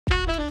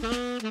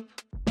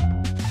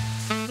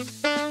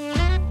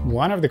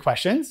One of the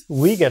questions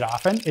we get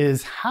often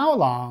is how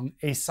long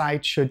a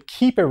site should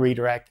keep a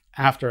redirect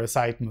after a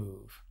site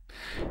move.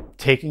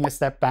 Taking a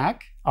step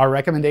back, our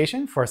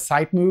recommendation for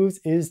site moves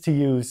is to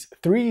use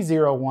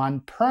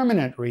 301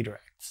 permanent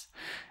redirects.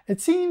 It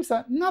seems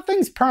that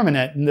nothing's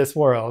permanent in this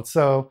world,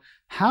 so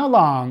how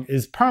long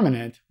is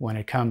permanent when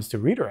it comes to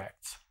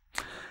redirects?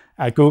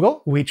 At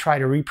Google, we try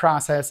to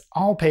reprocess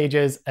all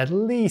pages at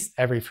least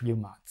every few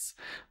months.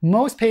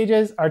 Most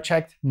pages are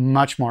checked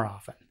much more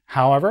often.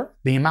 However,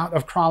 the amount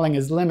of crawling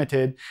is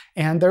limited,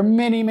 and there are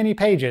many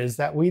pages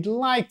that we'd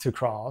like to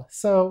crawl,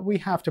 so we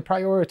have to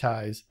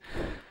prioritize.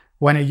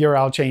 When a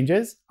URL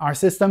changes, our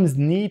systems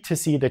need to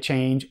see the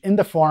change in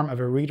the form of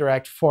a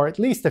redirect for at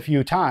least a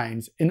few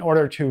times in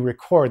order to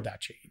record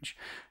that change.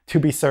 To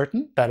be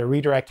certain that a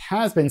redirect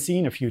has been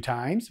seen a few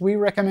times, we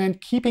recommend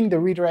keeping the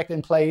redirect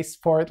in place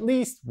for at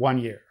least 1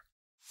 year.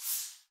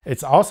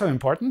 It's also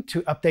important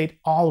to update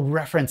all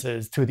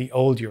references to the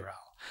old URL.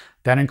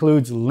 That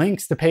includes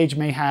links the page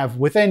may have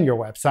within your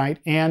website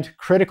and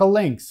critical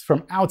links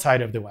from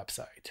outside of the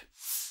website.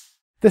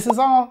 This is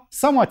all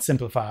somewhat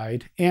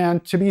simplified,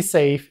 and to be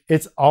safe,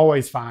 it's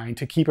always fine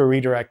to keep a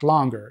redirect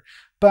longer,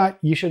 but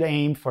you should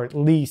aim for at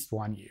least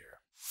 1 year.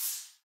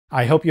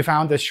 I hope you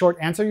found this short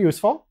answer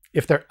useful.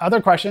 If there are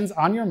other questions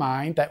on your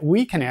mind that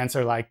we can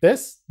answer like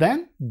this,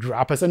 then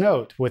drop us a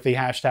note with the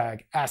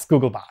hashtag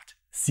AskGooglebot.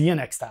 See you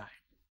next time.